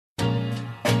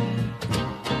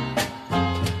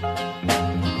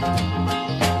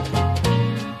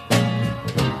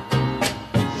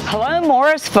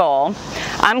Morrisville,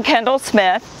 I'm Kendal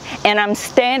Smith, and I'm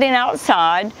standing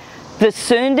outside the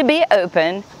soon-to-be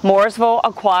open Morrisville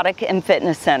Aquatic and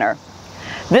Fitness Center.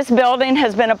 This building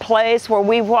has been a place where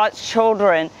we've watched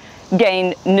children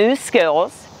gain new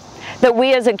skills, that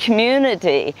we as a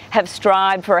community have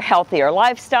strived for healthier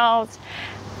lifestyles,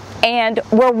 and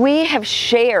where we have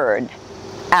shared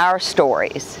our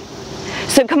stories.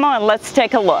 So come on, let's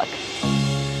take a look.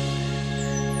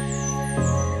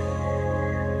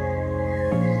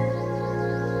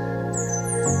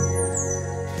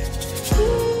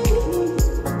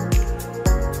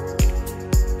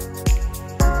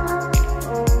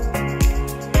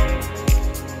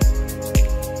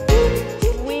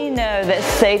 That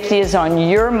safety is on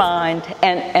your mind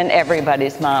and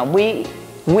everybody's mind.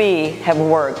 We have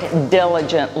worked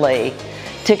diligently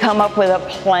to come up with a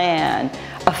plan,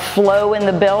 a flow in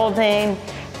the building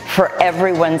for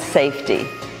everyone's safety.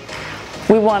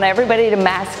 We want everybody to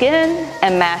mask in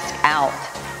and mask out.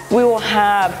 We will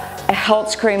have a health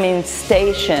screening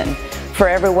station for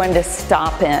everyone to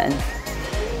stop in.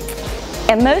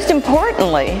 And most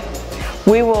importantly,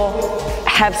 we will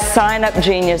have Sign Up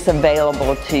Genius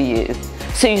available to you.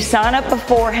 So you sign up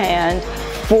beforehand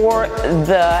for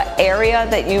the area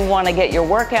that you want to get your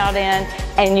workout in,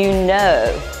 and you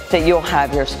know that you'll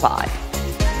have your spot.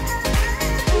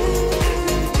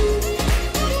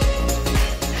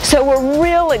 So we're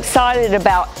real excited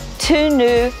about 2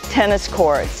 new tennis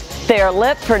courts. They are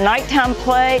lit for nighttime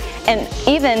play and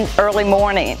even early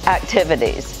morning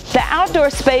activities. The outdoor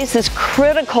space is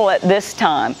critical at this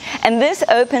time, and this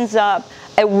opens up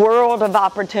a world of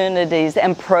opportunities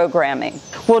and programming.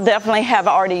 We'll definitely have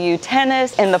RDU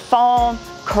tennis in the fall,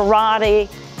 karate,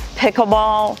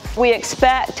 pickleball. We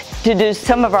expect to do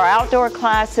some of our outdoor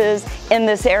classes in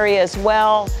this area as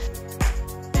well.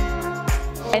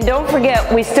 And don't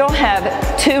forget, we still have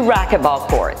 2 racquetball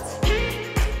courts.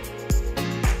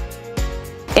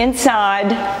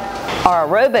 Inside our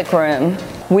aerobic room,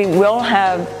 we will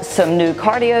have some new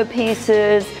cardio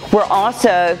pieces. We're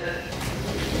also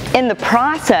in the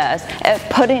process of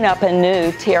putting up a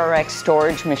new TRX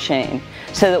storage machine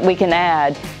so that we can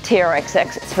add TRX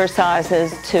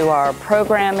exercises to our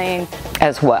programming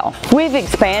as well. We've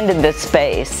expanded this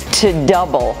space to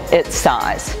double its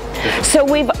size. So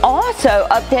we've also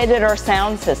updated our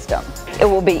sound system. It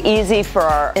will be easy for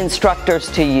our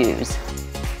instructors to use.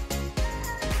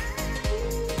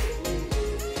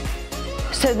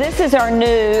 So this is our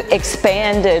new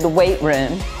expanded weight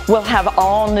room. We'll have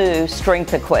all new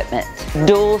strength equipment,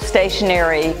 dual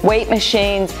stationary weight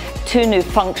machines, 2 new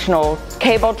functional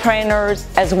cable trainers,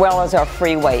 as well as our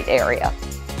free weight area.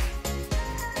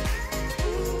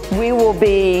 We will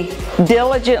be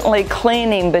diligently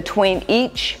cleaning between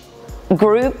each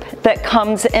group that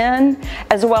comes in,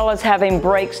 as well as having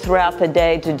breaks throughout the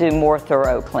day to do more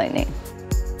thorough cleaning.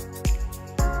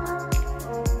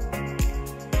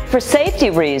 For safety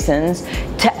reasons,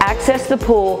 to access the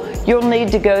pool, you'll need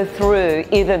to go through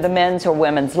either the men's or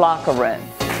women's locker room.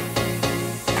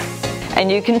 And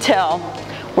you can tell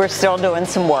we're still doing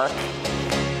some work.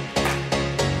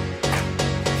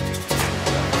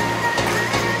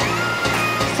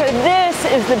 So this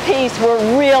is the piece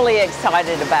we're really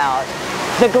excited about.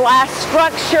 The glass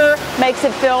structure makes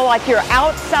it feel like you're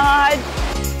outside.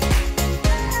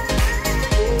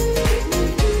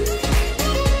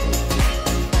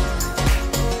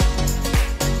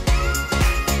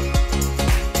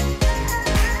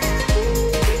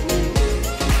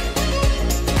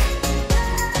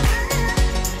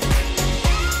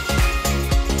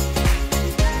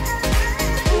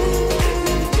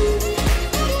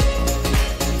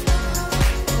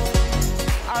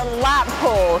 Lap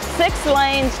pool, 6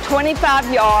 lanes,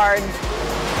 25 yards,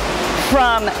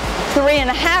 from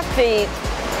 3.5 feet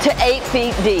to 8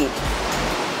 feet deep.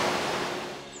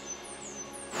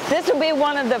 This will be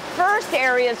one of the first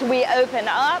areas we open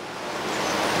up,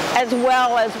 as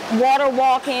well as water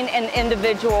walking and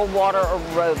individual water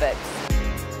aerobics.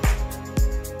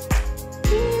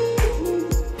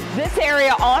 This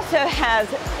area also has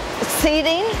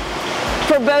seating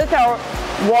for both our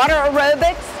water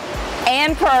aerobics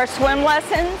and for our swim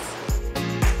lessons.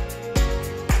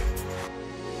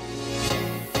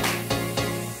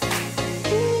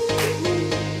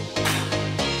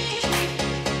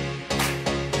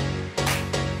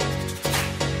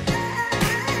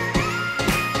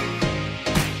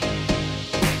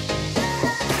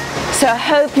 So I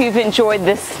hope you've enjoyed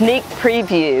this sneak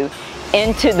preview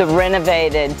into the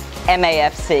renovated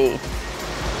MAFC.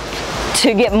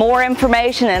 To get more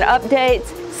information and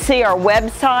updates, see our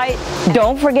website.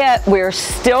 Don't forget, we're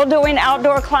still doing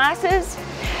outdoor classes,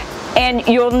 and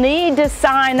you'll need to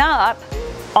sign up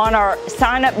on our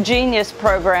Sign Up Genius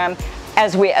program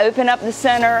as we open up the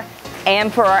center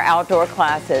and for our outdoor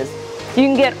classes. You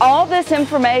can get all this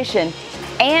information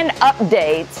and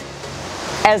updates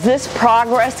as this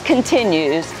progress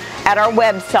continues at our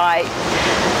website.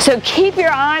 So keep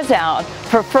your eyes out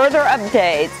for further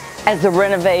updates as the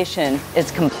renovation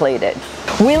is completed.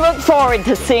 We look forward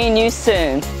to seeing you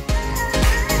soon.